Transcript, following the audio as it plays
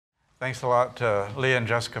Thanks a lot to Leah and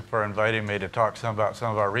Jessica for inviting me to talk about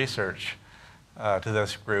some of our research to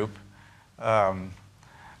this group. I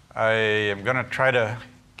am going to try to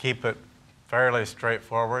keep it fairly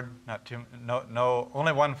straightforward,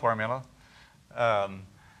 only one formula.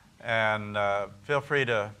 Feel free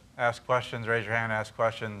to ask questions, raise your hand, ask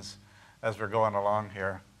questions as we're going along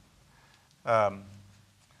here.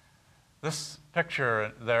 This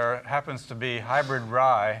picture there happens to be hybrid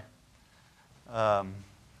rye.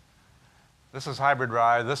 This is hybrid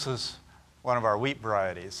rye. This is one of our wheat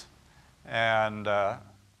varieties. And the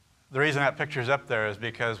reason that picture's up there is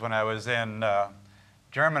because when I was in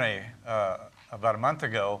Germany about a month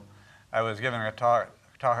ago, I was giving a talk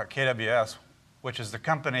at KWS, which is the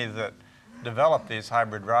company that developed these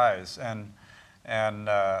hybrid ryes. And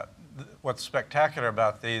what's spectacular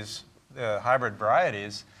about these hybrid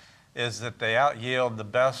varieties is that they out-yield the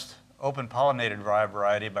best open pollinated rye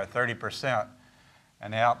variety by 30%,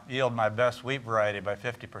 and they out-yield my best wheat variety by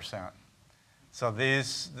 50%. So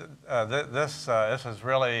this is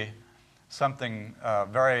really something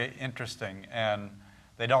very interesting, and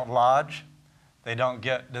they don't lodge, they don't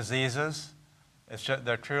get diseases. It's just,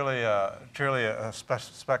 they're truly a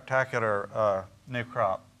spectacular new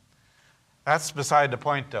crop. That's beside the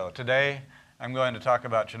point, though. Today, I'm going to talk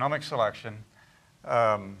about genomic selection.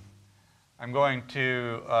 I'm going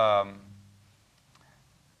to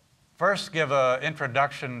first give an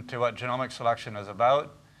introduction to what genomic selection is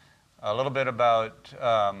about, a little bit about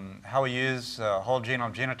how we use whole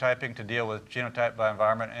genome genotyping to deal with genotype by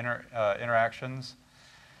environment interactions,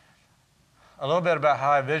 a little bit about how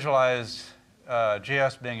I visualize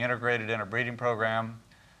GS being integrated in a breeding program,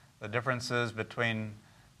 the differences between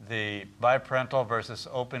the bi-parental versus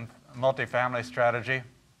open multifamily strategy,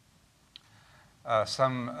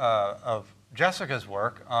 some of Jessica's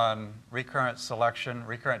work on recurrent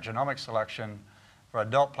genomic selection for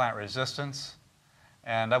adult plant resistance.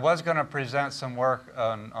 And I was going to present some work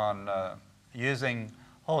on using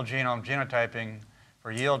whole genome genotyping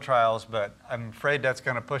for yield trials, but I'm afraid that's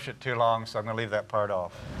going to push it too long, so I'm going to leave that part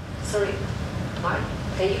off. Sorry, Mark,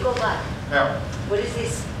 can you go back? Yeah. What is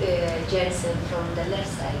this Jensen from the left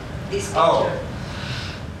side? This picture? Oh,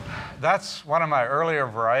 that's one of my earlier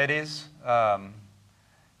varieties.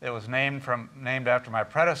 It was named after my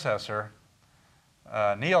predecessor,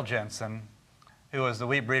 Neil Jensen, who was the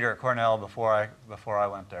wheat breeder at Cornell before I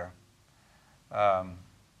went there.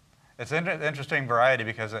 It's an interesting variety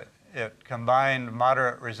because it combined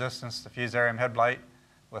moderate resistance to fusarium head blight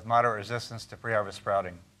with moderate resistance to pre-harvest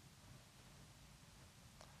sprouting.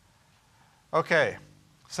 Okay,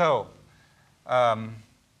 so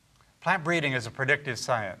plant breeding is a predictive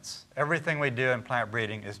science. Everything we do in plant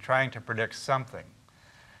breeding is trying to predict something.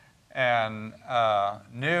 And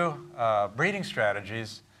new breeding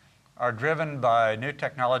strategies are driven by new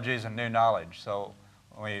technologies and new knowledge. So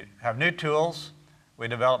when we have new tools, we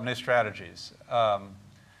develop new strategies.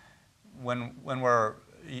 When we're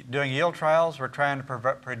doing yield trials, we're trying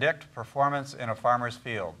to predict performance in a farmer's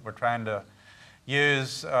field. We're trying to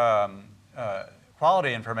use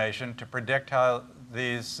quality information to predict how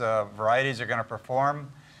these varieties are going to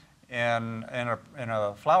perform in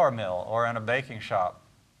a flour mill or in a baking shop.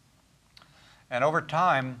 And over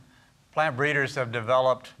time, plant breeders have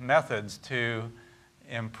developed methods to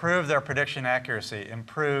improve their prediction accuracy,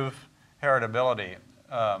 improve heritability.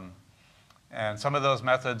 And some of those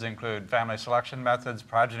methods include family selection methods,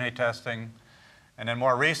 progeny testing, and then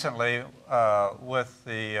more recently, with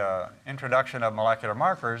the introduction of molecular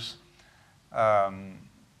markers,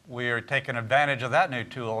 we are taking advantage of that new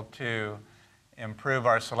tool to improve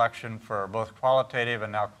our selection for both qualitative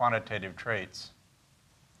and now quantitative traits.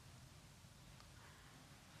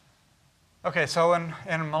 Okay, so in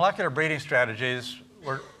molecular breeding strategies,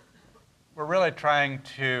 we're really trying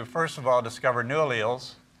to, first of all, discover new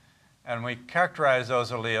alleles, and we characterize those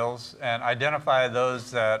alleles and identify those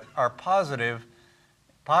that are positively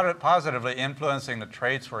influencing the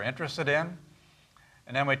traits we're interested in,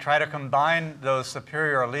 and then we try to combine those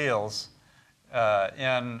superior alleles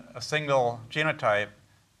in a single genotype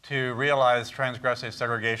to realize transgressive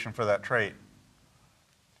segregation for that trait.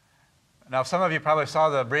 Now, some of you probably saw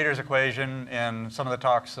the breeder's equation in some of the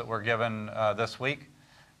talks that were given this week,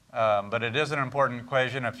 but it is an important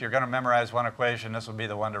equation. If you're going to memorize one equation, this will be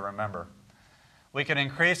the one to remember. We can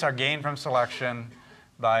increase our gain from selection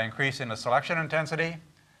by increasing the selection intensity,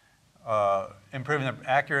 improving the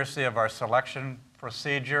accuracy of our selection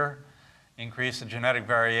procedure, increase the genetic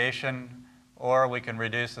variation, or we can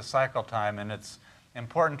reduce the cycle time. And it's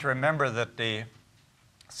important to remember that the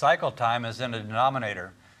cycle time is in the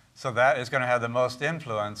denominator. So that is going to have the most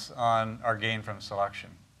influence on our gain from selection.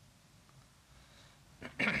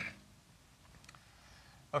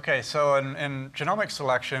 Okay, so in genomic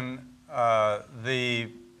selection, the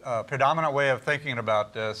predominant way of thinking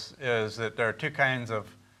about this is that there are two kinds of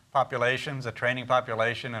populations, a training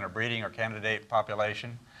population and a breeding or candidate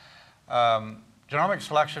population. Genomic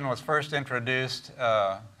selection was first introduced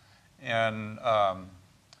actually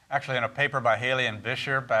in a paper by Haley and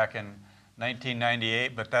Vischer back in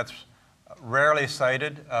 1998, but that's rarely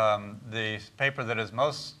cited. The paper that is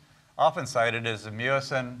most often cited is the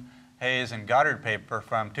Mewison, Hayes, and Goddard paper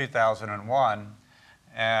from 2001.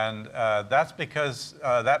 And that's because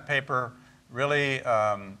that paper really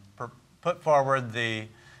put forward the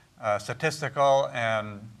statistical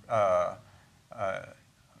and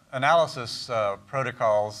analysis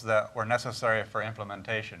protocols that were necessary for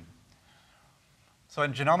implementation. So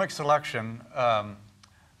in genomic selection,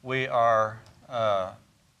 we are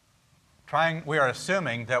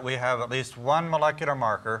assuming that we have at least one molecular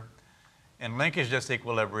marker in linkage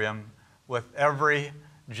disequilibrium with every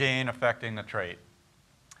gene affecting the trait.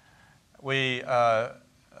 We use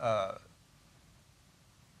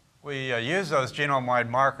those genome-wide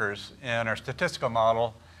markers in our statistical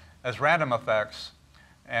model as random effects,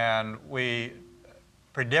 and we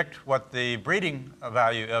predict what the breeding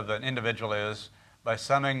value of an individual is by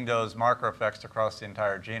summing those marker effects across the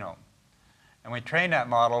entire genome. And we train that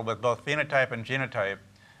model with both phenotype and genotype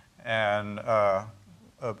and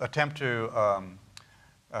attempt to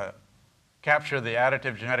capture the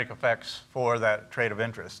additive genetic effects for that trait of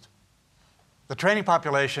interest. The training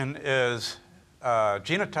population is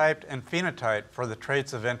genotyped and phenotyped for the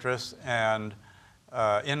traits of interest and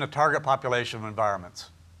in the target population of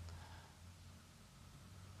environments.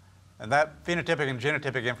 And that phenotypic and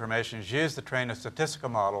genotypic information is used to train a statistical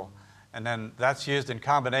model, and then that's used in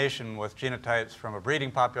combination with genotypes from a breeding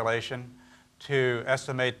population to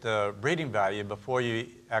estimate the breeding value before you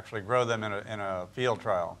actually grow them in a field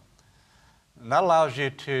trial. And that allows you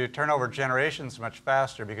to turn over generations much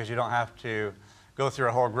faster because you don't have to go through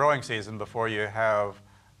a whole growing season before you have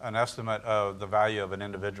an estimate of the value of an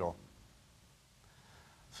individual.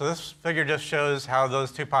 So this figure just shows how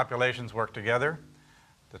those two populations work together.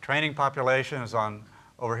 The training population is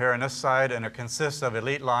over here on this side, and it consists of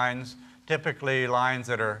elite lines, typically lines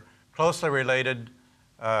that are closely related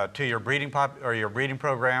to your breeding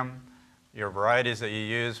program, your varieties that you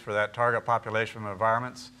use for that target population of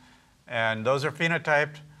environments. And those are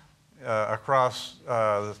phenotyped across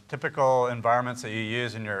the typical environments that you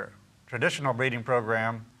use in your traditional breeding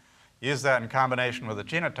program. Use that in combination with the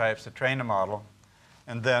genotypes to train the model.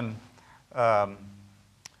 And then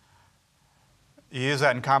you use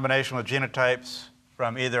that in combination with genotypes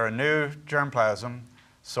from either a new germplasm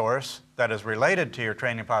source that is related to your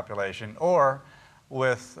training population, or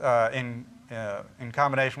with, in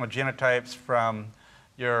combination with genotypes from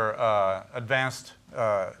your advanced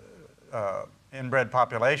inbred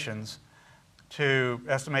populations to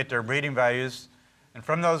estimate their breeding values. And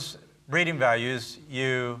from those breeding values,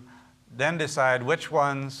 you then decide which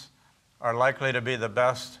ones are likely to be the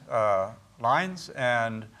best lines,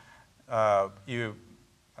 and you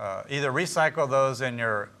either recycle those in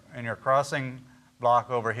your crossing block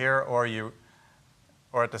over here,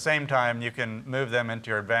 or at the same time you can move them into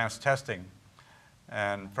your advanced testing.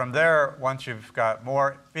 And from there, once you've got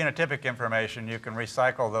more phenotypic information, you can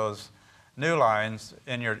recycle those new lines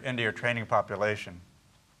into your training population.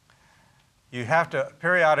 You have to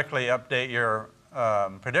periodically update your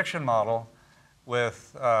prediction model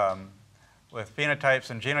with phenotypes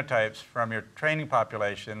and genotypes from your training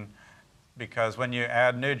population, because when you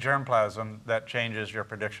add new germplasm, that changes your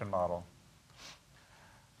prediction model.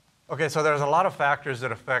 Okay, so there's a lot of factors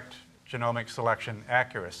that affect genomic selection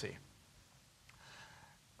accuracy.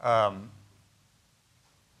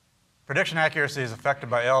 Prediction accuracy is affected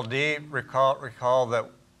by LD. Recall that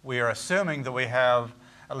we are assuming that we have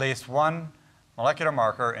at least one molecular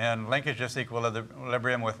marker in linkage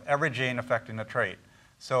disequilibrium with every gene affecting the trait.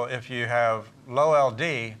 So if you have low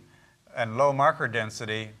LD and low marker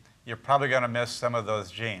density, you're probably going to miss some of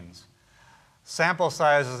those genes. Sample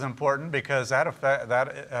size is important because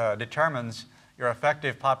that determines your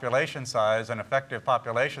effective population size, and effective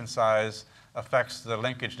population size affects the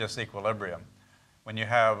linkage disequilibrium. When you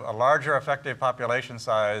have a larger effective population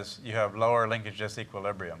size, you have lower linkage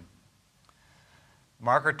disequilibrium.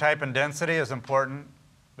 Marker type and density is important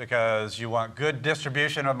because you want good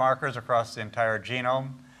distribution of markers across the entire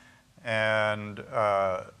genome, and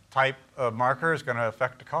type of marker is going to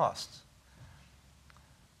affect the costs.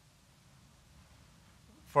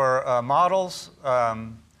 For models,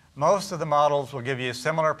 most of the models will give you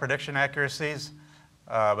similar prediction accuracies,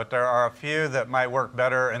 but there are a few that might work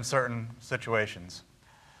better in certain situations.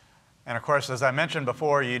 And of course, as I mentioned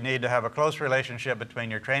before, you need to have a close relationship between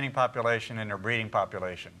your training population and your breeding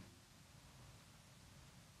population.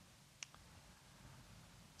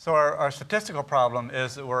 So our statistical problem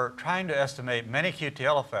is that we're trying to estimate many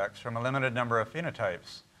QTL effects from a limited number of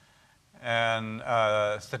phenotypes. And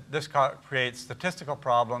this creates statistical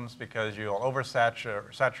problems because you'll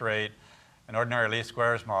oversaturate an ordinary least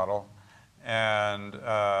squares model, and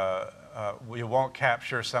you won't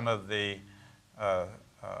capture some of the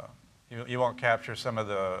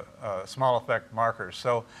small effect markers.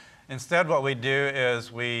 So instead, what we do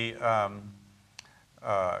is we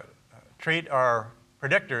treat our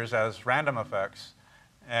predictors as random effects,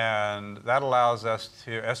 and that allows us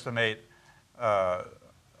to estimate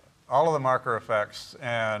all of the marker effects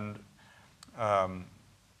and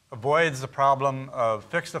avoids the problem of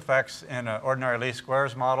fixed effects in an ordinary least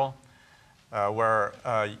squares model, where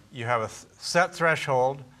you have a set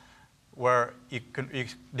threshold where you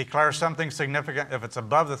declare something significant if it's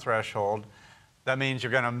above the threshold. That means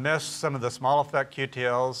you're going to miss some of the small effect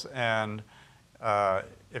QTLs, and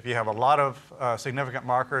if you have a lot of significant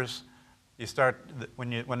markers, you start,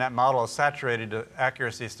 when that model is saturated, the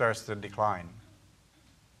accuracy starts to decline.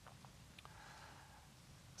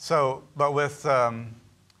 So, but with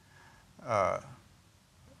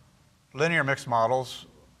linear mixed models,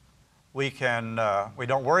 we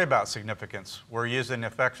don't worry about significance. We're using the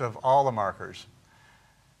effects of all the markers.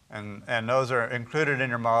 And those are included in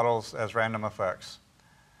your models as random effects.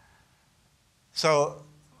 So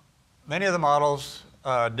many of the models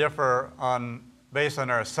differ based on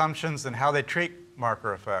their assumptions and how they treat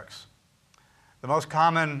marker effects. The most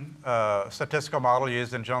common statistical model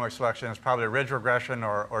used in genomic selection is probably ridge regression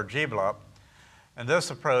or GBLUP. And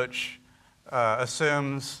this approach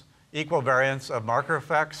assumes equal variance of marker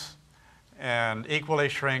effects and equally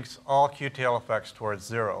shrinks all QTL effects towards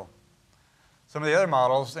 0. Some of the other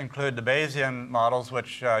models include the Bayesian models,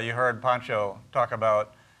 which you heard Pancho talk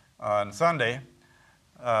about on Sunday.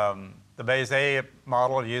 The Bayes A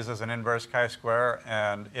model uses an inverse chi-square,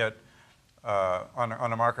 and it on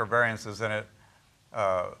the marker variances, and it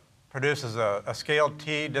produces a scaled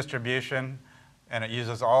T distribution, and it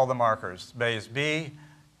uses all the markers. Bayes B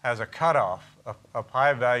has a cutoff, a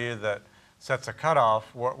pi value that sets a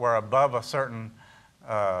cutoff where above a certain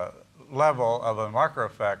level of a marker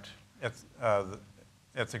effect,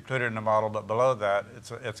 it's included in the model, but below that,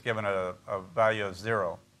 it's given a value of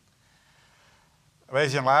 0.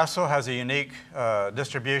 Bayesian lasso has a unique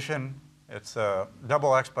distribution. It's a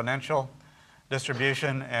double exponential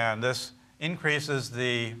distribution, and this increases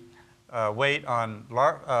the weight on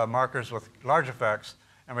markers with large effects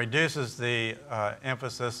and reduces the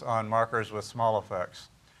emphasis on markers with small effects.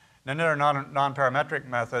 Then there are non-parametric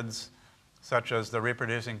methods, such as the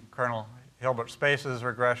reproducing kernel Hilbert spaces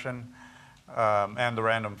regression and the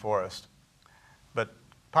random forest. But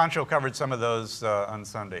Pancho covered some of those on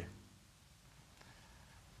Sunday.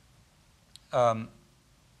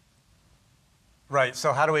 Right,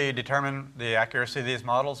 so how do we determine the accuracy of these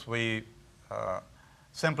models? We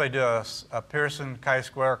simply do a Pearson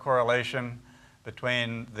chi-square correlation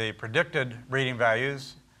between the predicted breeding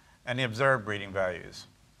values and the observed breeding values.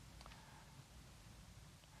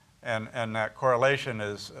 And that correlation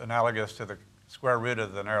is analogous to the square root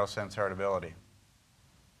of the narrow sense heritability.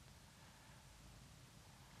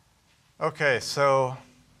 Okay, so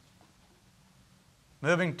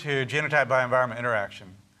moving to genotype by environment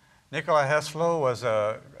interaction. Nikolai Heslo was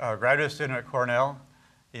a graduate student at Cornell.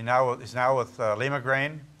 He's now with Lima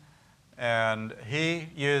grain, and he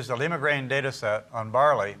used a Lima grain data set on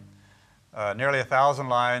barley, nearly 1,000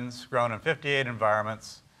 lines grown in 58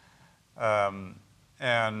 environments.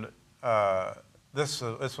 This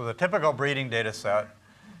was a typical breeding data set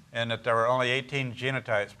in that there were only 18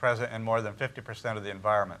 genotypes present in more than 50% of the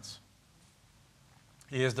environments.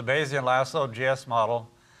 He used the Bayesian lasso GS model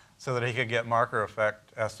so that he could get marker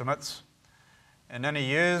effect estimates. And then he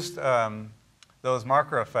used those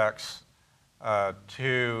marker effects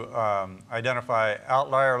to identify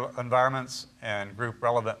outlier environments and group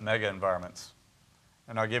relevant mega environments.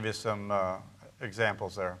 And I'll give you some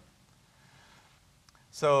examples there.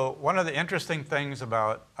 So one of the interesting things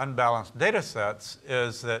about unbalanced data sets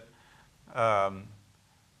is that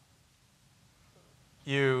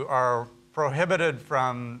you are prohibited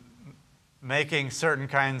from making certain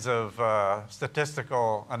kinds of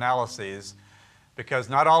statistical analyses because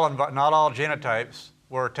not all genotypes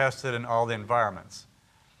were tested in all the environments.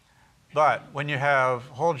 But when you have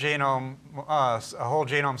a whole genome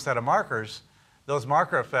set of markers, those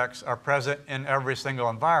marker effects are present in every single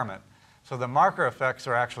environment. So the marker effects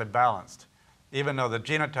are actually balanced, even though the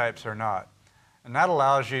genotypes are not. And that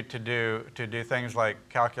allows you to do things like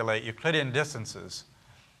calculate Euclidean distances.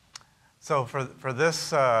 So for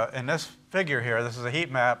this, in this figure here, this is a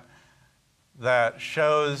heat map that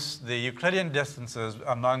shows the Euclidean distances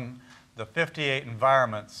among the 58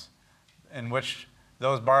 environments in which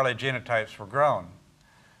those barley genotypes were grown.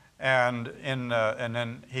 And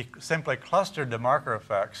then he simply clustered the marker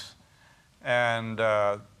effects, and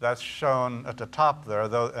that's shown at the top there,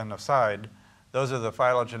 and the side. Those are the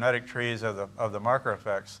phylogenetic trees of the marker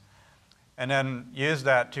effects. And then used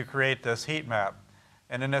that to create this heat map.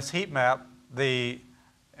 And in this heat map, the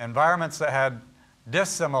environments that had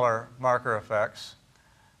dissimilar marker effects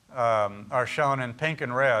are shown in pink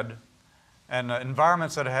and red, and the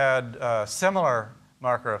environments that had similar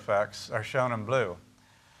marker effects are shown in blue.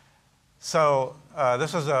 So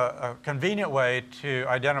this is a convenient way to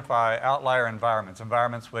identify outlier environments,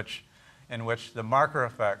 in which the marker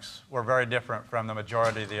effects were very different from the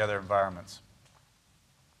majority of the other environments.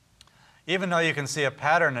 Even though you can see a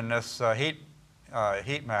pattern in this heat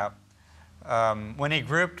map, when he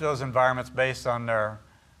grouped those environments based on their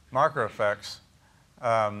marker effects,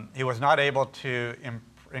 he was not able to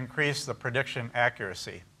increase the prediction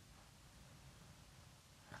accuracy.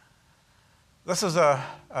 This is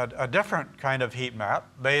a different kind of heat map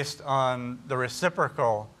based on the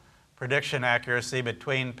reciprocal prediction accuracy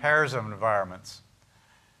between pairs of environments.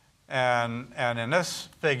 And in this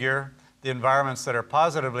figure, the environments that are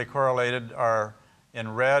positively correlated are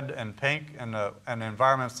in red and pink, and the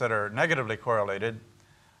environments that are negatively correlated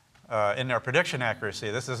in their prediction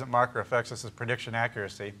accuracy, this isn't marker effects, this is prediction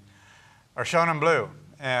accuracy, are shown in blue.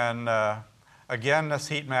 And again, this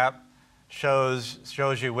heat map shows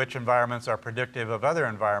you which environments are predictive of other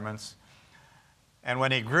environments. And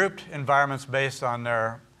when he grouped environments based on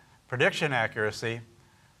their prediction accuracy,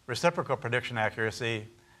 reciprocal prediction accuracy,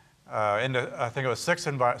 into, I think it was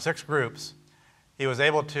six groups, he was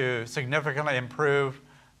able to significantly improve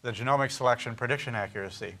the genomic selection prediction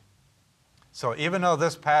accuracy. So even though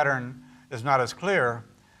this pattern is not as clear,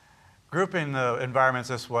 grouping the environments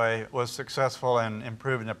this way was successful in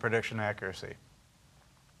improving the prediction accuracy.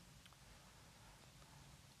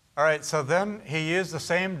 All right, so then he used the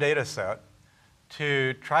same data set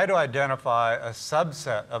to try to identify a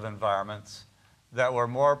subset of environments that were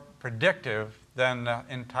more predictive than the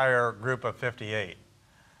entire group of 58.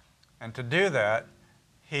 And to do that,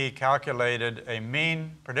 he calculated a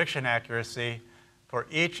mean prediction accuracy for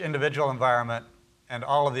each individual environment and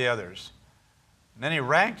all of the others. And then he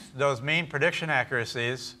ranked those mean prediction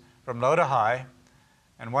accuracies from low to high,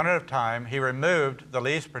 and one at a time, he removed the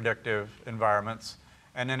least predictive environments,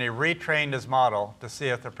 and then he retrained his model to see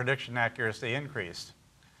if the prediction accuracy increased.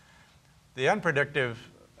 The unpredictive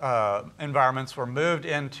environments were moved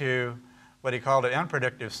into what he called an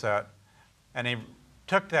unpredictive set, and he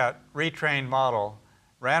took that retrained model,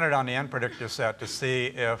 ran it on the unpredictive set to see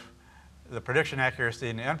if the prediction accuracy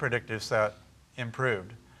in the unpredictive set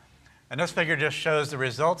improved. And this figure just shows the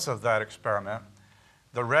results of that experiment.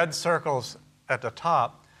 The red circles at the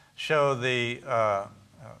top show the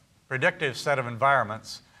predictive set of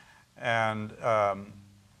environments, and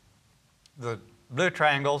the blue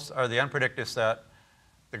triangles are the unpredictive set.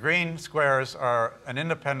 The green squares are an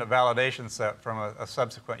independent validation set from a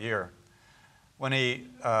subsequent year. When he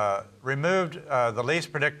removed the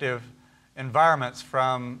least predictive environments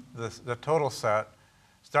from the total set,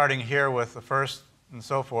 starting here with the first and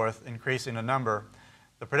so forth, increasing the number,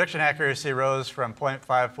 the prediction accuracy rose from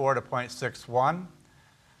 0.54 to 0.61.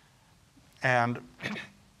 And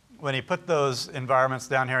when he put those environments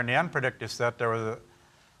down here in the unpredictive set,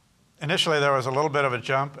 initially there was a little bit of a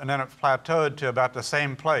jump, and then it plateaued to about the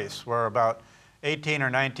same place, where about 18 or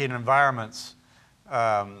 19 environments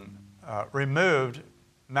removed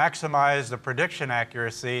maximized the prediction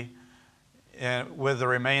accuracy with the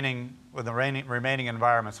remaining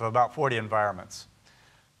environments, so about 40 environments.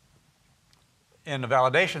 In the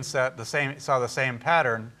validation set, saw the same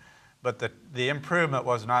pattern, but the improvement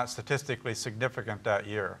was not statistically significant that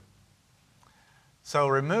year. So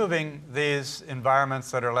removing these environments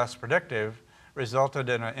that are less predictive resulted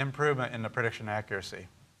in an improvement in the prediction accuracy.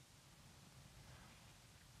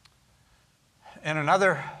 In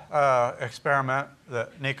another experiment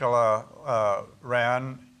that Nicola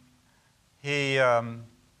ran, he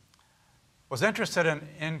was interested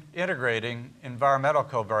in integrating environmental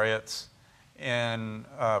covariates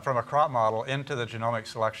from a crop model into the genomic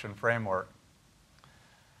selection framework.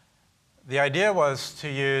 The idea was to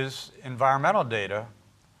use environmental data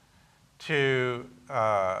to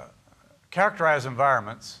characterize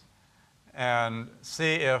environments and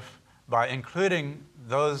see if, by including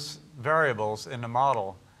those variables in the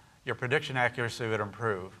model, your prediction accuracy would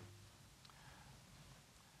improve.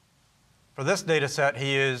 For this data set,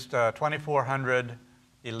 he used 2,400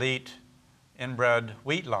 elite inbred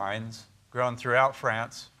wheat lines grown throughout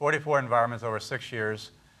France, 44 environments over 6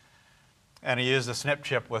 years, and he used a SNP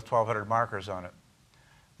chip with 1,200 markers on it.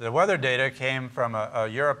 The weather data came from a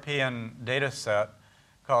European data set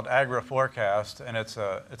called Agro forecast, and it's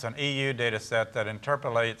an EU data set that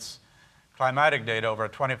interpolates climatic data over a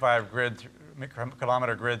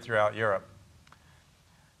 25-kilometer grid throughout Europe.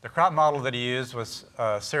 The crop model that he used was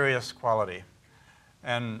serious quality.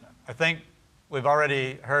 And I think we've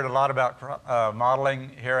already heard a lot about modeling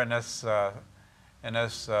here in this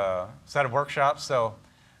set of workshops, so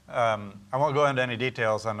I won't go into any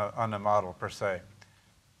details on the model per se.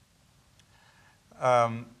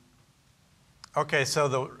 Okay, so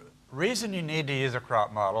the reason you need to use a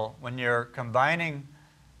crop model when you're combining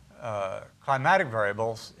climatic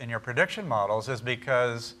variables in your prediction models is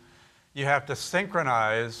because you have to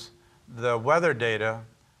synchronize the weather data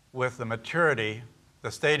with the maturity,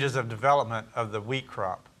 the stages of development of the wheat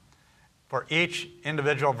crop for each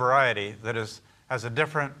individual variety that has a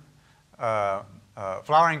different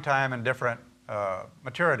flowering time and different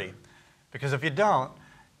maturity. Because if you don't,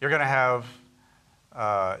 you're going to have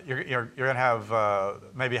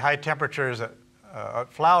maybe high temperatures at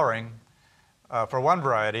flowering for one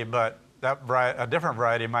variety, but a different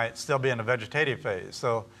variety might still be in a vegetative phase.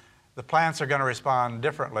 So the plants are going to respond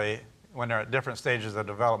differently when they're at different stages of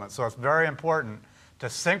development. So it's very important to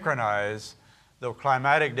synchronize the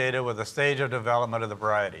climatic data with the stage of development of the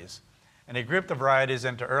varieties. And he grouped the varieties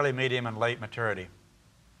into early, medium, and late maturity.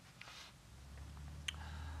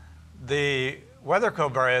 The weather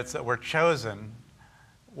covariates that were chosen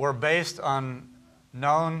were based on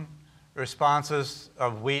known responses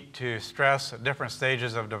of wheat to stress at different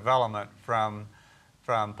stages of development from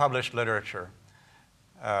published literature.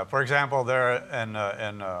 For example, there in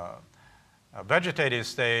a vegetative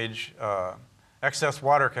stage, excess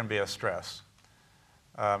water can be a stress.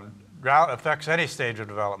 Drought affects any stage of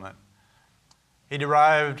development. He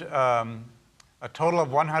derived a total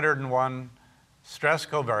of 101 stress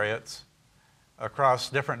covariates across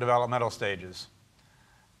different developmental stages.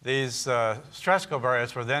 These stress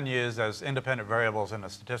covariates were then used as independent variables in a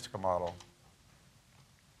statistical model.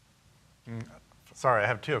 Sorry, I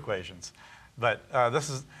have two equations. But this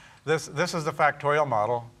is the factorial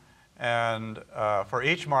model, and for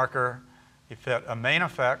each marker, he fit a main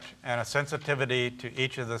effect and a sensitivity to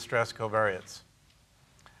each of the stress covariates.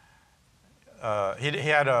 He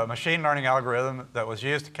had a machine learning algorithm that was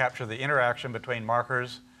used to capture the interaction between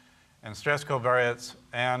markers and stress covariates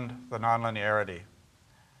and the nonlinearity.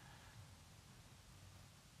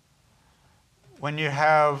 When you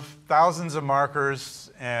have thousands of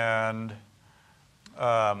markers and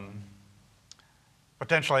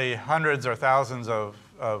potentially hundreds or thousands of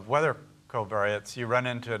weather covariates, you run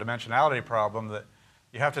into a dimensionality problem that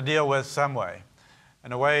you have to deal with some way.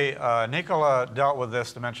 And the way Nicola dealt with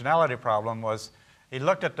this dimensionality problem was he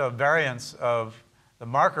looked at the variance of the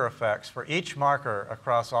marker effects for each marker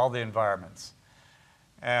across all the environments.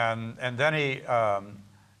 And then he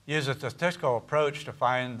used a statistical approach to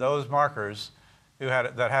find those markers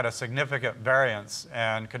that had a significant variance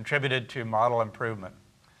and contributed to model improvement.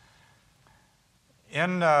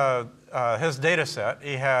 In his data set,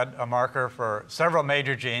 he had a marker for several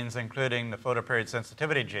major genes, including the photoperiod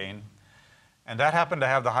sensitivity gene, and that happened to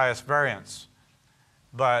have the highest variance,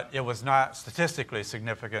 but it was not statistically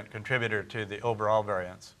significant contributor to the overall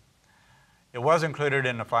variance. It was included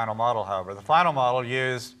in the final model, however. The final model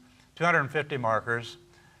used 250 markers,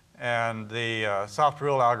 and the soft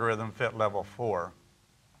rule algorithm fit level 4.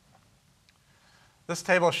 This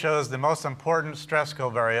table shows the most important stress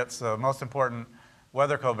covariates, the most important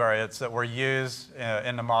weather covariates that were used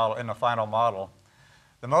in the final model.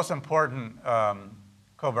 The most important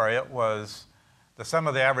covariate was the sum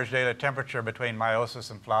of the average daily temperature between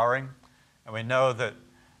meiosis and flowering. And we know that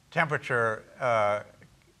temperature,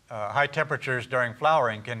 high temperatures during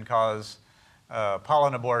flowering can cause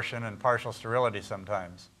pollen abortion and partial sterility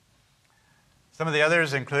sometimes. Some of the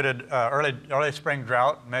others included early spring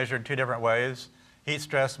drought, measured 2 different ways, heat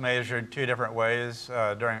stress measured 2 different ways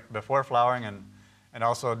before flowering and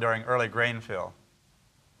also during early grain fill.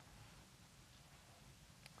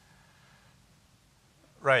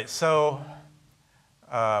 Right, so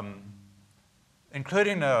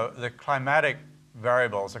including the climatic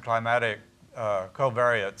variables, the climatic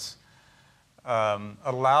covariates,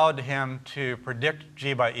 allowed him to predict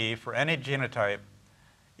G by E for any genotype,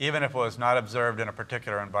 even if it was not observed in a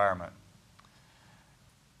particular environment.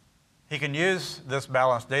 He can use this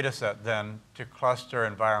balanced data set then to cluster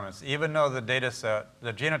environments. Even though the data set,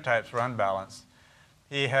 the genotypes were unbalanced,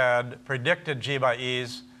 he had predicted G by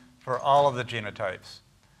E's for all of the genotypes.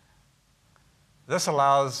 This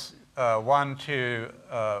allows one to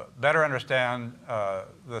better understand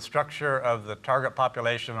the structure of the target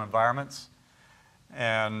population of environments.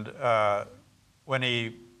 And when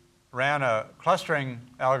he ran a clustering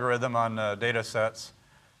algorithm on data sets,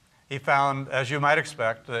 he found, as you might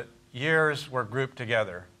expect, that years were grouped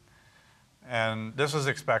together. And this was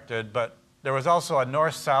expected, but there was also a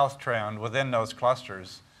north-south trend within those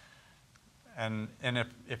clusters. And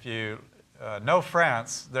if you know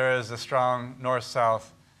France, there is a strong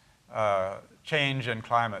north-south change in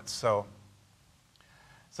climates. So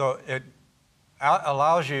it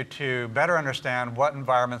allows you to better understand what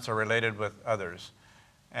environments are related with others.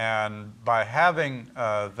 And by having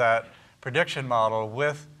that prediction model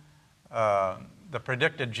with the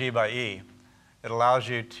predicted G by E, it allows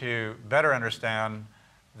you to better understand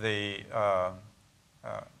the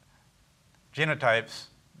genotypes,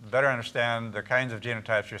 better understand the kinds of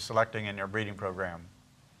genotypes you're selecting in your breeding program.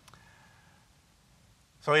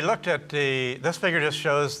 So we looked at this figure just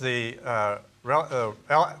shows the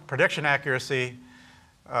prediction accuracy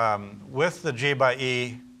with the G by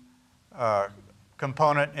E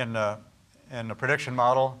component in the prediction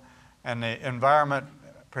model, and the environment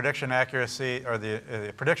prediction accuracy, or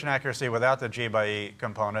the prediction accuracy without the G by E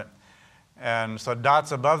component. And so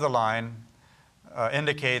dots above the line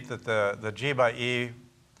indicate that the G by E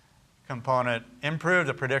component improved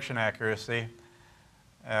the prediction accuracy.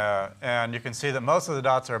 And you can see that most of the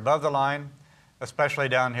dots are above the line, especially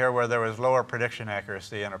down here where there was lower prediction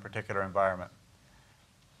accuracy in a particular environment.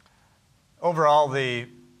 Overall, there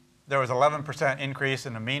was 11% increase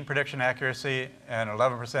in the mean prediction accuracy and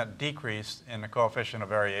 11% decrease in the coefficient of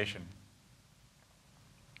variation.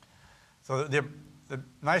 So the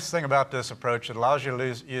nice thing about this approach, it allows you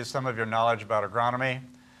to use some of your knowledge about agronomy.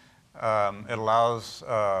 It allows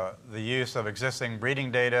the use of existing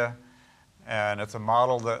breeding data, and it's a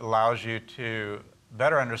model that allows you to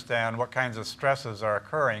better understand what kinds of stresses are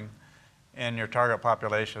occurring in your target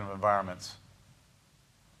population of environments.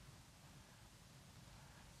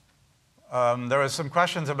 There was some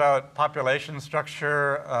questions about population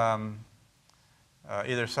structure,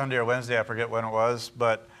 either Sunday or Wednesday, I forget when it was,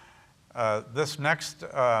 but this next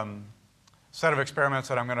set of experiments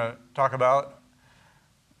that I'm going to talk about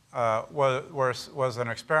was an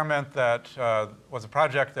experiment that was a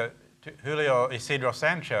project that Julio Isidro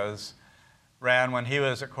Sanchez ran when he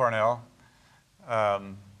was at Cornell.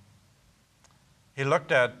 He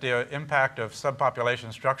looked at the impact of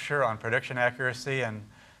subpopulation structure on prediction accuracy, and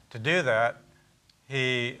to do that,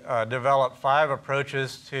 he developed 5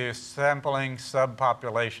 approaches to sampling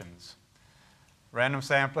subpopulations: random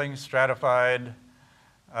sampling, stratified,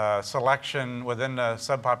 selection within the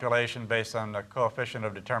subpopulation based on the coefficient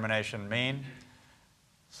of determination mean,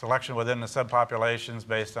 selection within the subpopulations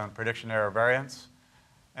based on prediction error variance,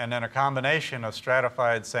 and then a combination of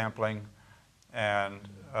stratified sampling and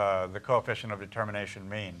the coefficient of determination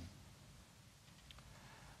mean.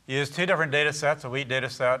 He used 2 different data sets, a wheat data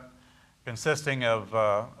set consisting of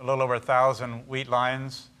a little over 1,000 wheat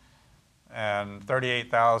lines and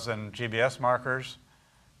 38,000 GBS markers.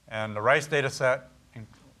 And the rice data set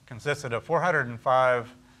consisted of 405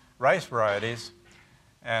 rice varieties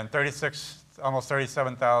and almost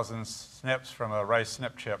 37,000 SNPs from a rice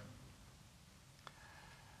SNP chip.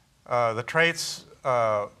 The traits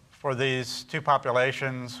for these 2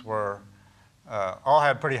 populations were all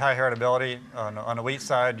had pretty high heritability. On the wheat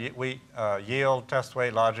side, yield, test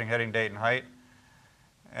weight, lodging, heading date, and height.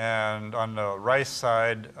 And on the rice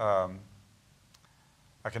side, I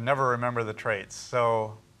can never remember the traits.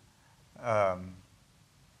 So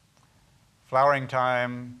flowering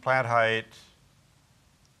time, plant height,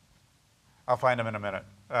 I'll find them in a minute.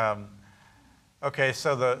 Okay,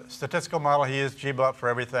 so the statistical model, he used GBLUP for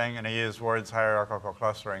everything, and he used Ward's hierarchical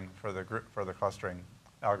clustering for the clustering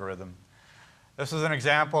algorithm. This is an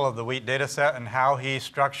example of the wheat data set and how he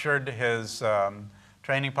structured his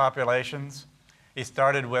training populations. He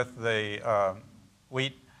started with the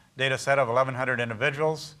wheat data set of 1,100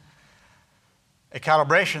 individuals. A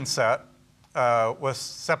calibration set was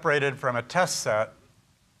separated from a test set,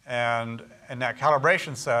 and in that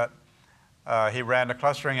calibration set, he ran a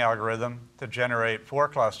clustering algorithm to generate 4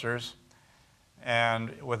 clusters.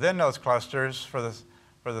 And within those clusters, for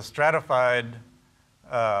the stratified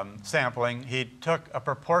sampling, he took a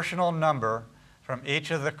proportional number from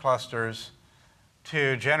each of the clusters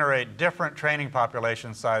to generate different training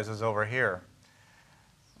population sizes over here.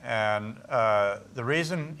 And the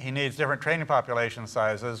reason he needs different training population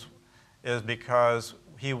sizes is because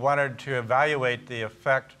he wanted to evaluate the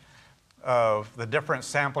effect of the different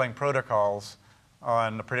sampling protocols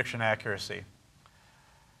on the prediction accuracy.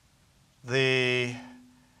 The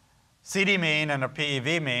CD mean and the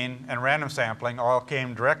PEV mean and random sampling all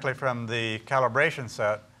came directly from the calibration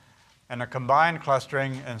set, and the combined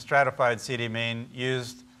clustering and stratified CD mean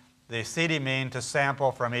used the CD mean to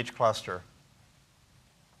sample from each cluster.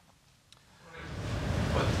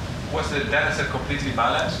 Was the data set completely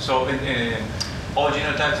balanced? So in all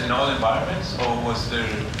genotypes in all environments, or was there...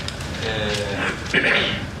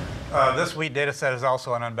 This wheat data set is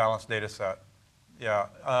also an unbalanced data set. Yeah,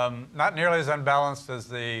 not nearly as unbalanced as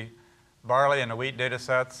the barley and the wheat data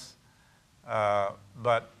sets,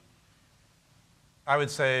 but I would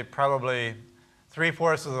say probably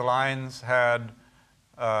 3/4 of the lines had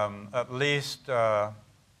at least 10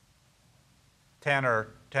 or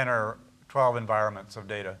 12 environments of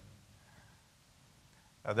data.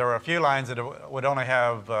 There were a few lines that would only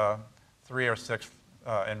have 3 or 6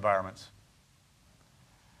 environments.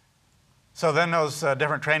 So then those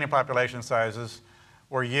different training population sizes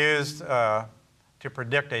were used to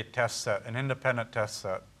predict a test set, an independent test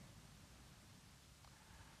set.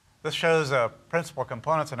 This shows a principal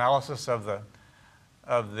components analysis of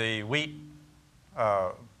the wheat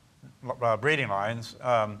breeding lines.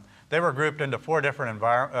 They were grouped into 4 different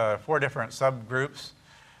subgroups.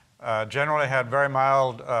 Generally had very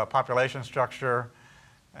mild population structure,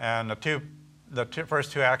 and the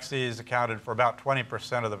first two axes accounted for about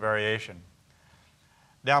 20% of the variation.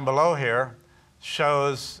 Down below here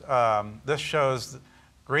shows, this shows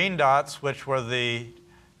green dots, which were the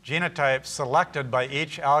genotypes selected by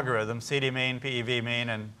each algorithm, CD mean, PEV mean,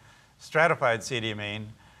 and stratified CD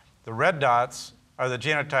mean. The red dots are the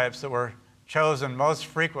genotypes that were chosen most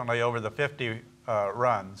frequently over the 50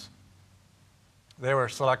 runs. They were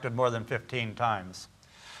selected more than 15 times.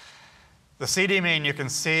 The CD mean, you can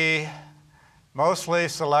see, mostly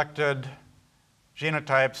selected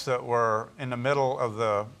genotypes that were in the middle of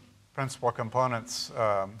the principal components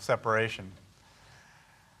separation.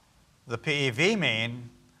 The PEV mean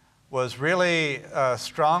was really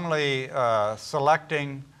strongly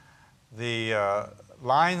selecting the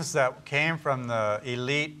lines that came from the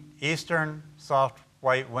elite eastern soft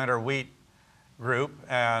white winter wheat group,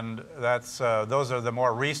 and that's, those are the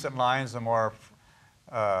more recent lines, the more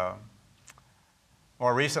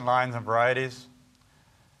recent lines and varieties.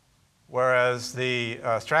 Whereas the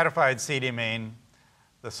stratified CD mean,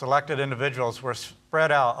 the selected individuals were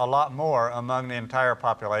spread out a lot more among the entire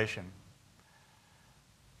population.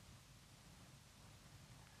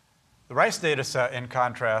 The rice data set, in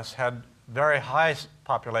contrast, had very high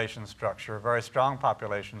population structure, very strong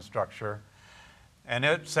population structure, and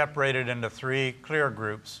it separated into 3 clear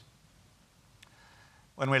groups.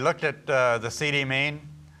 When we looked at the CD mean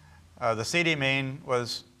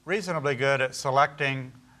was reasonably good at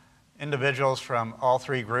selecting individuals from all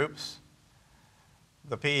 3 groups.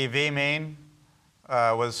 The PEV mean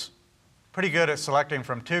was pretty good at selecting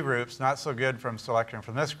from 2 groups, not so good from selecting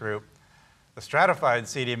from this group. The stratified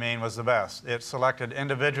CD mean was the best. It selected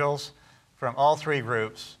individuals from all 3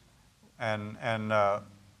 groups and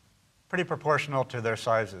pretty proportional to their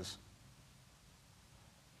sizes.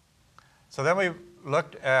 So then we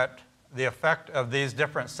looked at the effect of these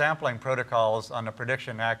different sampling protocols on the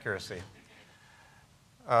prediction accuracy.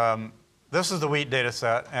 This is the wheat data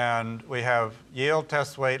set, and we have yield,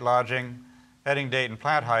 test weight, lodging, heading date, and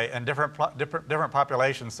plant height, and different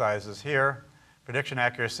population sizes here, prediction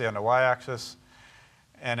accuracy on the y-axis.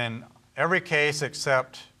 And in every case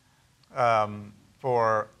except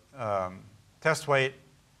for test weight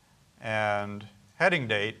and heading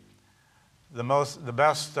date, the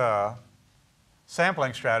best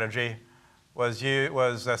sampling strategy was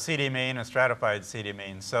CD mean and stratified CD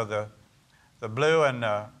mean. So the blue and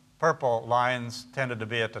purple lines tended to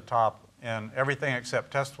be at the top in everything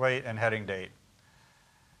except test weight and heading date.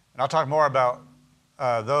 And I'll talk more about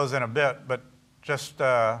those in a bit, but just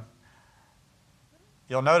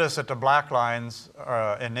you'll notice that the black lines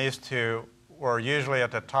in these 2 were usually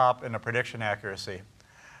at the top in the prediction accuracy.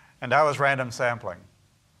 And that was random sampling.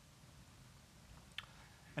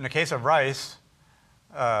 In the case of rice,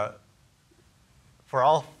 for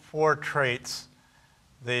all 4 traits,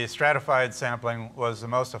 the stratified sampling was the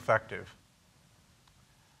most effective.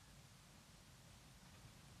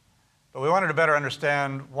 But we wanted to better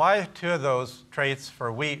understand why 2 of those traits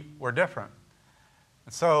for wheat were different.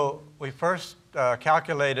 And so we first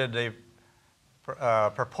calculated the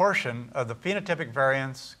proportion of the phenotypic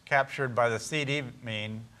variance captured by the CD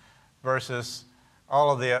mean versus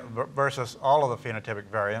all of the phenotypic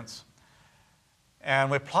variance.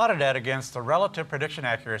 And we plotted that against the relative prediction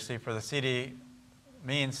accuracy for the CD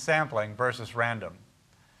mean sampling versus random.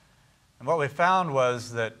 And what we found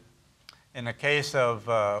was that in the case of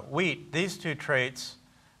wheat, these 2 traits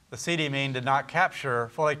the CD mean did not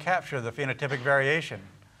fully capture the phenotypic variation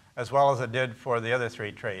as well as it did for the other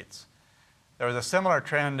 3 traits. There was a similar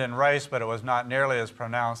trend in rice, but it was not nearly as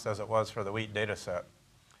pronounced as it was for the wheat data set.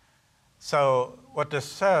 So what this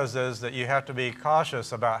says is that you have to be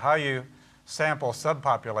cautious about how you sample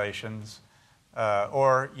subpopulations,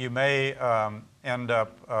 or you may end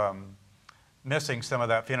up missing some of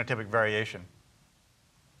that phenotypic variation.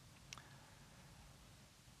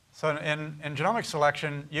 So in genomic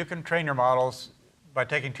selection, you can train your models by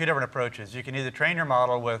taking 2 different approaches. You can either train your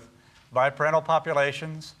model with bi-parental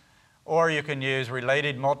populations, or you can use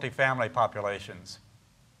related multifamily populations.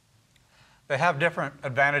 They have different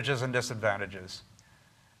advantages and disadvantages.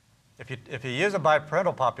 If you use a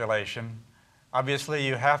bi-parental population, obviously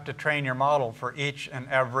you have to train your model for each and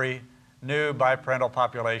every new bi-parental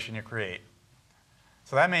population you create.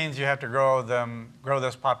 So that means you have to grow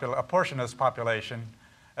a portion of this population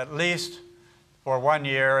at least for 1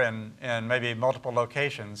 year and maybe multiple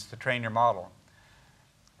locations to train your model.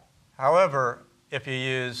 However, if you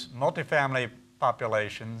use multifamily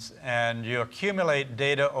populations and you accumulate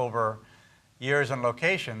data over years and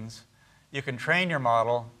locations, you can train your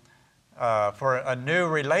model for a new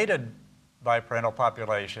related bi-parental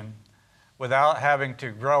population without having to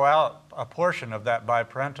grow out a portion of that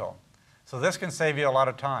bi-parental. So this can save you a lot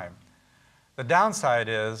of time. The downside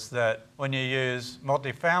is that when you use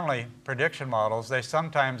multifamily prediction models, they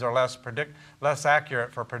sometimes are less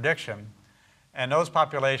accurate for prediction, and those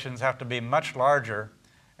populations have to be much larger,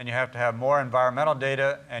 and you have to have more environmental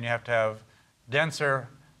data, and you have to have denser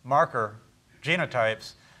marker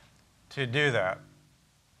genotypes to do that.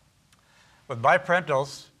 With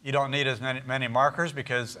biparentals, you don't need as many markers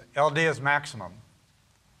because LD is maximum.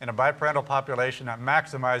 In a biparental population, that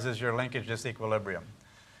maximizes your linkage disequilibrium.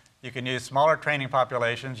 You can use smaller training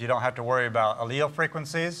populations. You don't have to worry about allele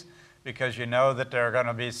frequencies because you know that they're going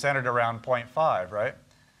to be centered around 0.5, right?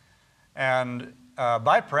 And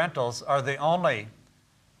biparentals are the only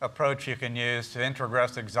approach you can use to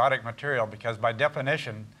introgress exotic material because by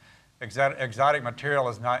definition, exotic material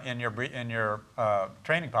is not in your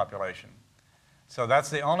training population. So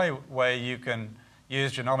that's the only way you can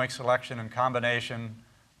use genomic selection in combination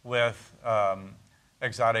with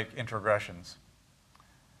exotic introgressions.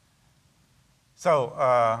 So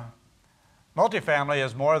multifamily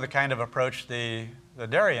is more the kind of approach the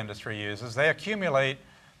dairy industry uses. They accumulate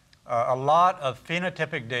a lot of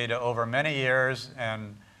phenotypic data over many years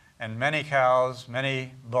and many cows,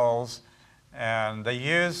 many bulls, and they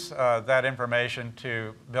use that information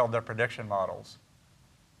to build their prediction models.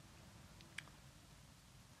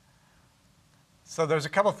 So there's a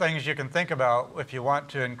couple things you can think about if you want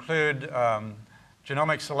to include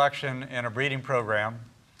genomic selection in a breeding program.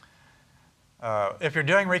 If you're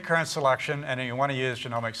doing recurrent selection and you want to use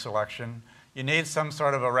genomic selection, you need some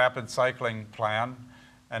sort of a rapid cycling plan,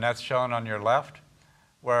 and that's shown on your left,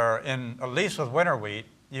 where at least with winter wheat,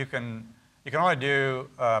 you can only do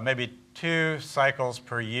maybe 2 cycles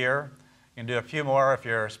per year. You can do a few more if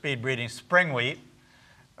you're speed breeding spring wheat.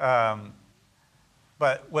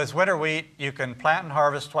 But with winter wheat, you can plant and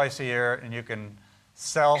harvest twice a year, and you can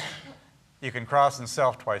cross and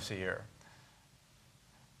self twice a year.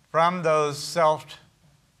 From those selfed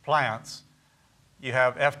plants, you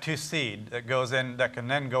have F2 seed that can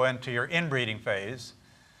then go into your inbreeding phase.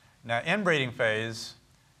 Now, inbreeding phase,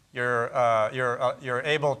 you're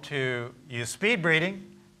able to use speed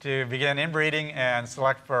breeding to begin inbreeding and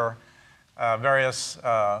select for various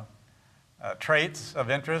traits of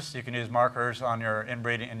interest. You can use markers on your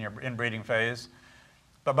inbreeding phase.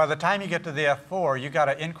 But by the time you get to the F4, you've got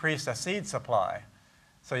to increase the seed supply.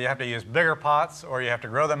 So you have to use bigger pots or you have to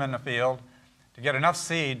grow them in the field to get enough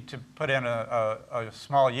seed to put in a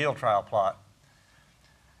small yield trial plot.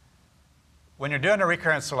 When you're doing a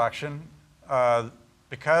recurrent selection,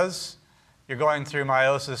 because you're going through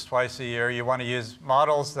meiosis twice a year, you want to use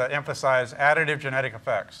models that emphasize additive genetic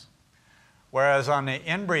effects. Whereas on the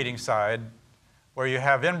inbreeding side, where you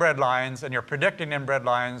have inbred lines and you're predicting inbred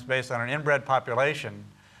lines based on an inbred population,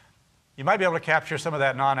 you might be able to capture some of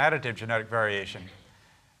that non-additive genetic variation.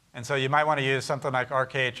 And so you might want to use something like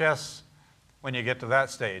RKHS when you get to that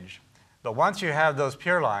stage. But once you have those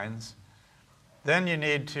pure lines, then you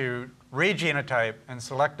need to regenotype and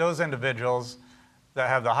select those individuals that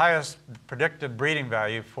have the highest predicted breeding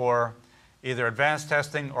value for either advanced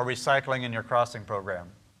testing or recycling in your crossing program.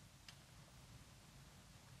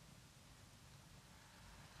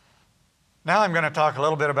 Now I'm going to talk a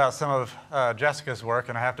little bit about some of Jessica's work,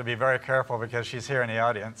 and I have to be very careful because she's here in the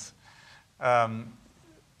audience.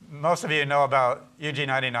 Most of you know about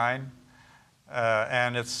UG99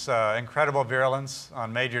 and its incredible virulence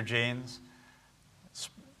on major genes.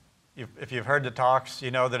 if you've heard the talks,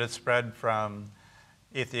 you know that it's spread from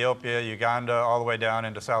Ethiopia, Uganda, all the way down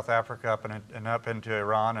into South Africa and up into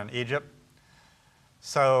Iran and Egypt.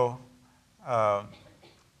 So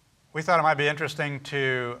we thought it might be interesting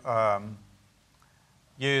to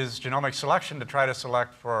use genomic selection to try to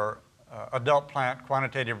select for adult plant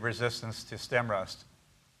quantitative resistance to stem rust.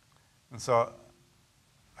 And so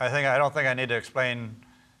I don't think I need to explain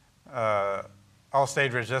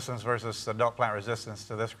all-stage resistance versus adult plant resistance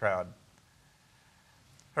to this crowd.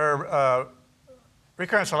 Her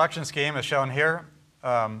recurrent selection scheme is shown here.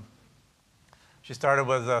 She started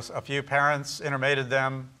with a few parents, intermated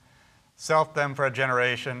them, selfed them for a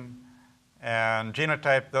generation, and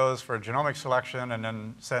genotyped those for genomic selection, and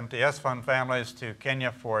then sent the S-Fund families to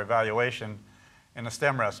Kenya for evaluation in a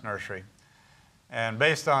stem rust nursery. And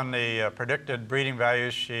based on the predicted breeding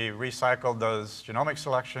values, she recycled those genomic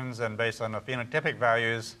selections, and based on the phenotypic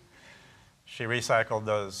values, she recycled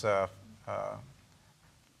those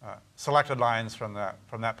selected lines from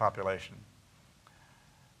that population.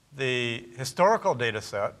 The historical data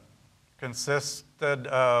set consisted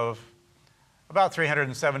of about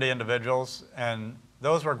 370 individuals, and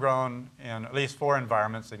those were grown in at least 4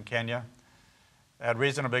 environments in Kenya. They had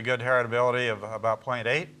reasonably good heritability of about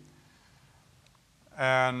 0.8.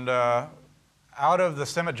 And out of the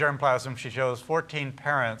stemmed germplasm, she chose 14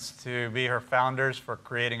 parents to be her founders for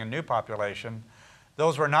creating a new population.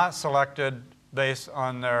 Those were not selected based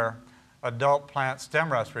on their adult plant stem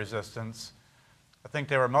rust resistance. I think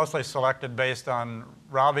they were mostly selected based on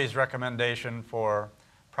Ravi's recommendation for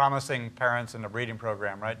promising parents in the breeding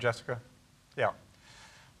program, right, Jessica? Yeah.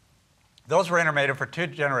 Those were intermated for 2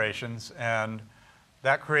 generations, and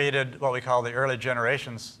that created what we call the early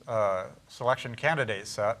generations selection candidate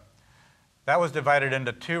set. That was divided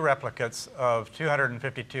into 2 replicates of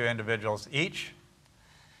 252 individuals each.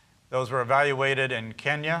 Those were evaluated in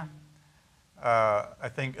Kenya, I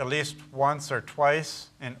think at least once or twice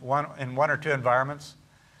in one or 2 environments.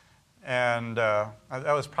 And that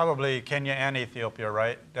was probably Kenya and Ethiopia,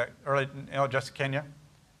 right? Just Kenya?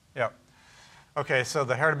 Yeah. Okay, so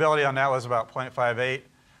the heritability on that was about 0.58.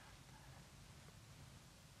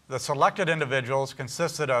 The selected individuals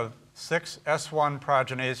consisted of 6 S1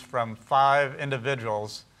 progenies from 5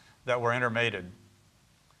 individuals that were intermated.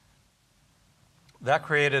 That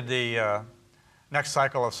created the next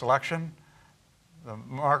cycle of selection. The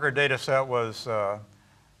marker data set was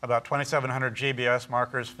about 2,700 GBS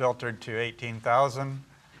markers filtered to 18,000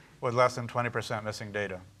 with less than 20% missing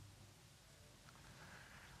data.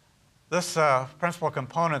 This principal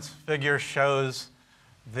components figure shows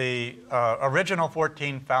the original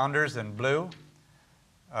 14 founders in blue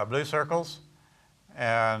circles,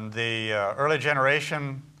 and the early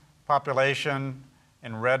generation population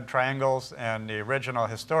in red triangles, and the original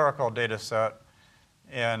historical data set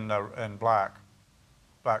in black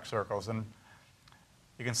circles. And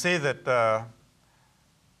you can see that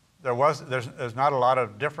there's not a lot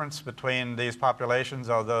of difference between these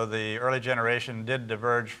populations, although the early generation did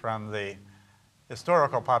diverge from the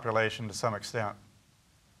historical population to some extent.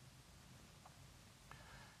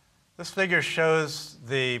 This figure shows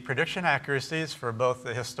the prediction accuracies for both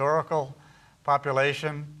the historical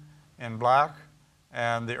population in black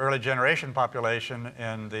and the early generation population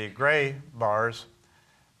in the gray bars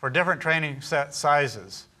for different training set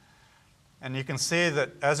sizes. And you can see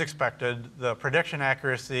that, as expected, the prediction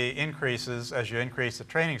accuracy increases as you increase the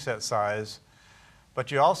training set size, but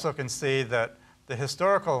you also can see that the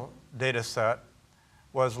historical data set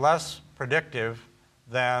was less predictive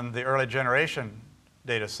than the early generation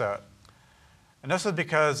data set. And this is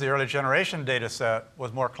because the early generation data set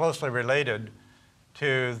was more closely related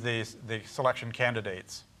to the selection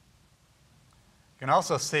candidates. You can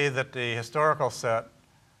also see that the historical set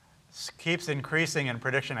keeps increasing in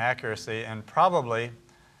prediction accuracy and probably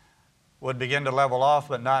would begin to level off,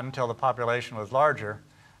 but not until the population was larger.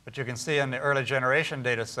 But you can see in the early generation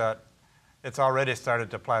data set, it's already started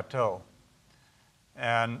to plateau.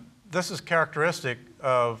 And this is characteristic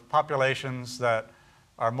of populations that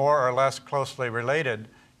are more or less closely related.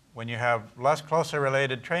 When you have less closely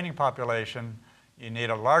related training population, you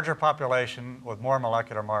need a larger population with more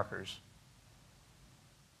molecular markers.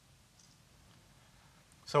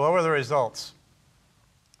 So what were the results?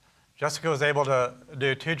 Jessica was able to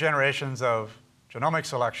do 2 generations of genomic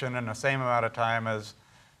selection in the same amount of time as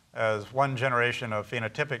 1 generation of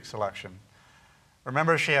phenotypic selection.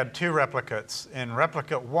 Remember, she had 2 replicates. In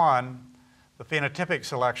replicate 1, the phenotypic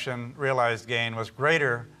selection realized gain was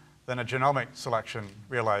greater than a genomic selection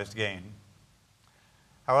realized gain.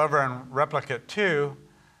 However, in replicate 2,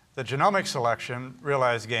 the genomic selection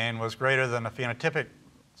realized gain was greater than the phenotypic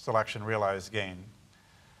selection realized gain.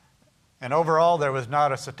 And overall, there was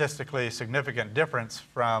not a statistically significant difference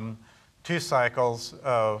from 2 cycles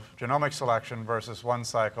of genomic selection versus 1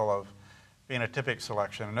 cycle of phenotypic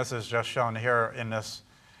selection. And this is just shown here in this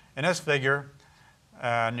figure.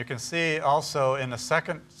 And you can see also in the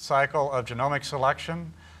second cycle of genomic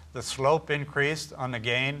selection, the slope increased on the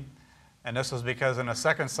gain. And this was because in the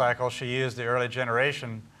second cycle, she used the early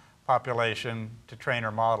generation population to train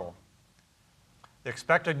her model. The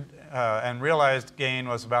expected and realized gain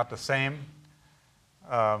was about the same.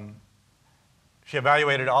 She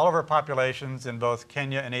evaluated all of her populations in both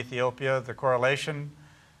Kenya and Ethiopia. The correlation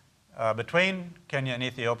between Kenya and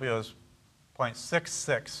Ethiopia is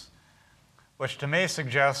 0.66, which to me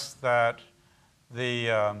suggests that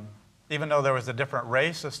even though there was a different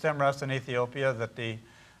race of stem rust in Ethiopia, that the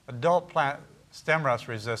adult plant stem rust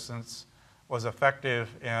resistance was effective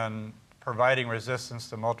in providing resistance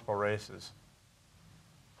to multiple races.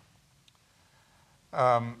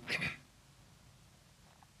 I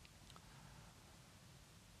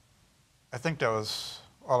think that was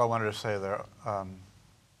all I wanted to say there.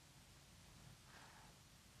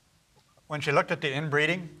 When she looked at the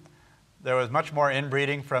inbreeding, there was much more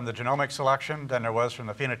inbreeding from the genomic selection than there was from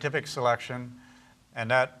the phenotypic selection, and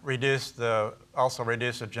that also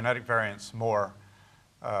reduced the genetic variance more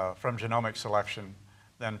from genomic selection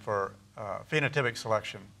than for phenotypic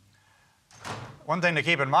selection. One thing to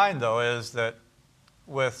keep in mind, though, is that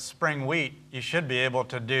with spring wheat, you should be able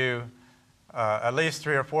to do at least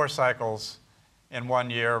 3 or 4 cycles in 1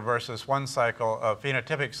 year versus 1 cycle of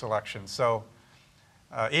phenotypic selection. So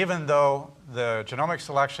even though the genomic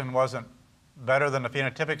selection wasn't better than the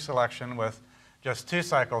phenotypic selection with just 2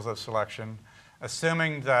 cycles of selection,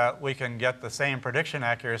 assuming that we can get the same prediction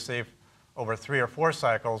accuracy over 3 or 4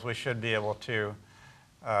 cycles, we should be able to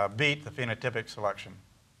beat the phenotypic selection.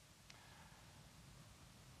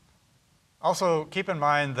 Also, keep in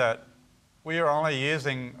mind that we are only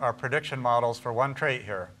using our prediction models for 1 trait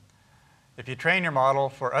here. If you train your model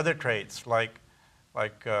for other traits like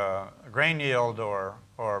grain yield or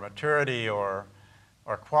maturity or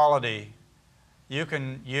quality, you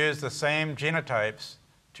can use the same genotypes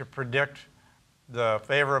to predict the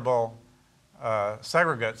favorable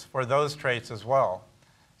segregates for those traits as well.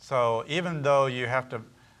 So even though you have the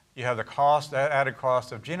added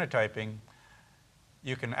cost of genotyping,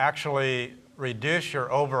 you can actually reduce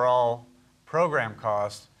your overall program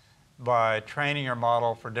cost by training your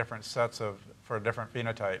model for different for different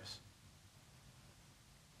phenotypes.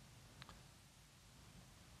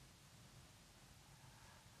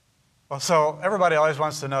 Well, so everybody always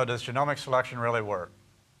wants to know, does genomic selection really work?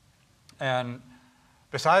 And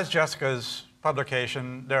besides Jessica's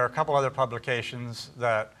publication, there are a couple other publications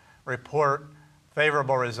that report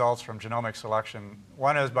favorable results from genomic selection.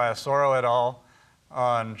 One is by Sorrells et al.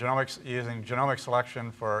 On using genomic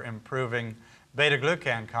selection for improving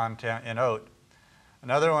beta-glucan content in oat.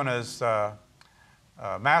 Another one is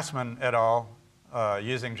Massman et al.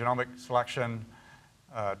 Using genomic selection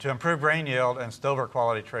to improve grain yield and stover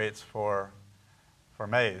quality traits for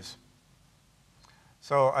maize.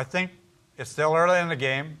 So I think it's still early in the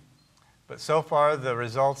game, but so far the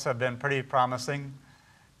results have been pretty promising.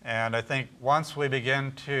 And I think once we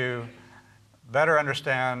begin to better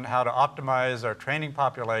understand how to optimize our training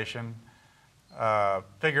population,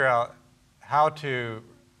 figure out how to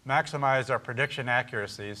maximize our prediction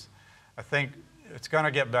accuracies, I think it's going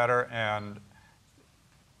to get better, and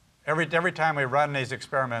every time we run these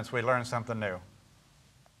experiments, we learn something new.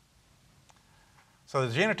 So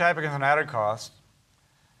the genotyping is an added cost.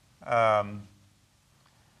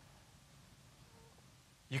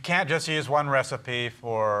 You can't just use one recipe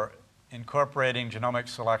for incorporating genomic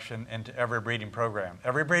selection into every breeding program.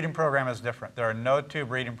 Every breeding program is different. There are no 2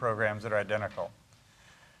 breeding programs that are identical.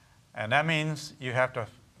 And that means you have to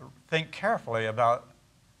think carefully about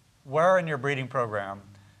where in your breeding program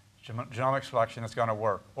genomic selection is going to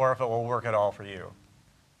work, or if it will work at all for you.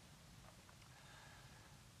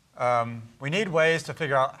 We need ways to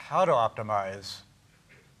figure out how to optimize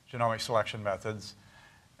genomic selection methods,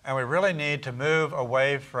 and we really need to move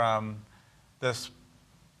away from this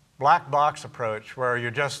black box approach where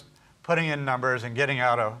you're just putting in numbers and getting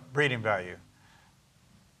out a breeding value.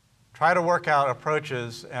 Try to work out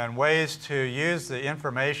approaches and ways to use the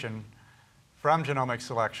information from genomic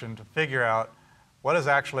selection to figure out what is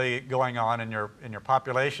actually going on in your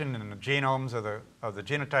population and in the genomes of the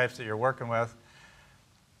genotypes that you're working with.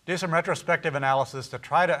 Do some retrospective analysis to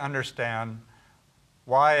try to understand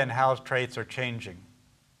why and how traits are changing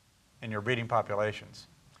in your breeding populations.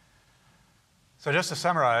 So just to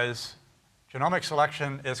summarize, genomic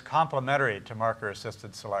selection is complementary to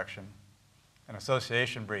marker-assisted selection and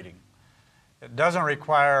association breeding. It doesn't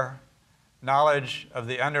require knowledge of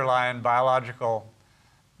the underlying biological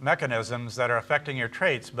mechanisms that are affecting your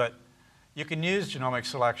traits, but you can use genomic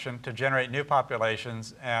selection to generate new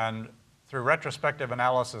populations and through retrospective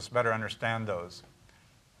analysis better understand those.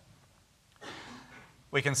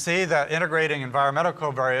 We can see that integrating environmental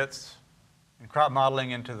covariates and crop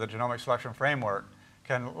modeling into the genomic selection framework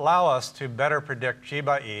can allow us to better predict G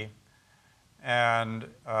by E and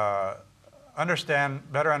better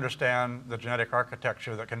understand the genetic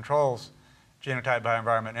architecture that controls genotype by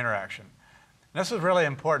environment interaction. And this is really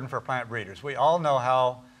important for plant breeders. We all know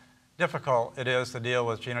how difficult it is to deal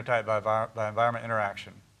with genotype by environment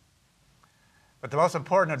interaction. But the most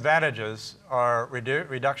important advantages are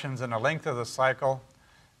reductions in the length of the cycle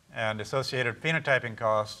and associated phenotyping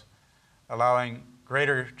costs, allowing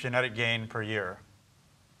greater genetic gain per year.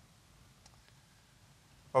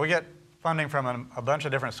 Well, we get funding from a bunch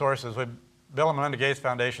of different sources. Bill and Melinda Gates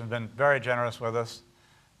Foundation has been very generous with us.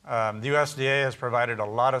 The USDA has provided a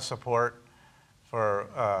lot of support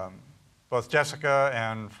for both Jessica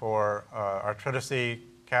and for our Tridice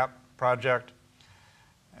CAP project.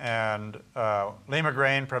 And Lima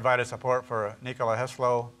Grain provided support for Nicola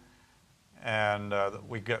Heslow. And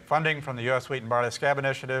we get funding from the U.S. Wheat and Barley Scab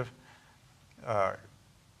Initiative.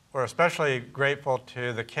 We're especially grateful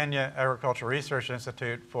to the Kenya Agricultural Research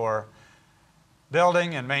Institute for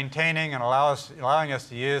building and maintaining and allowing us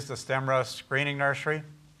to use the stem rust screening nursery.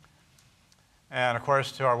 And of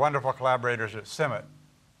course, to our wonderful collaborators at CIMMYT.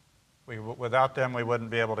 Without them, we wouldn't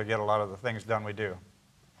be able to get a lot of the things done we do.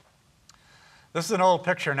 This is an old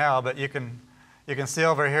picture now, but you can see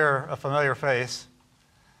over here a familiar face.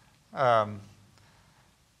 I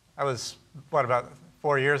was, about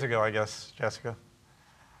 4 years ago, I guess, Jessica.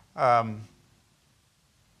 And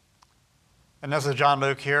this is John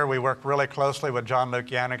Luke here. We work really closely with John Luke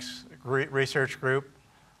Yannick's research group.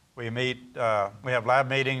 We meet, we have lab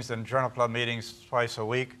meetings and journal club meetings twice a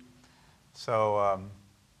week. So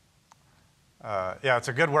yeah, it's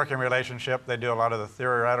a good working relationship. They do a lot of the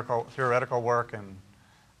theoretical work, and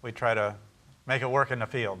we try to make it work in the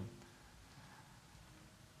field.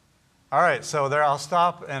 All right, so there I'll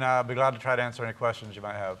stop, and I'll be glad to try to answer any questions you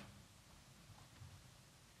might have.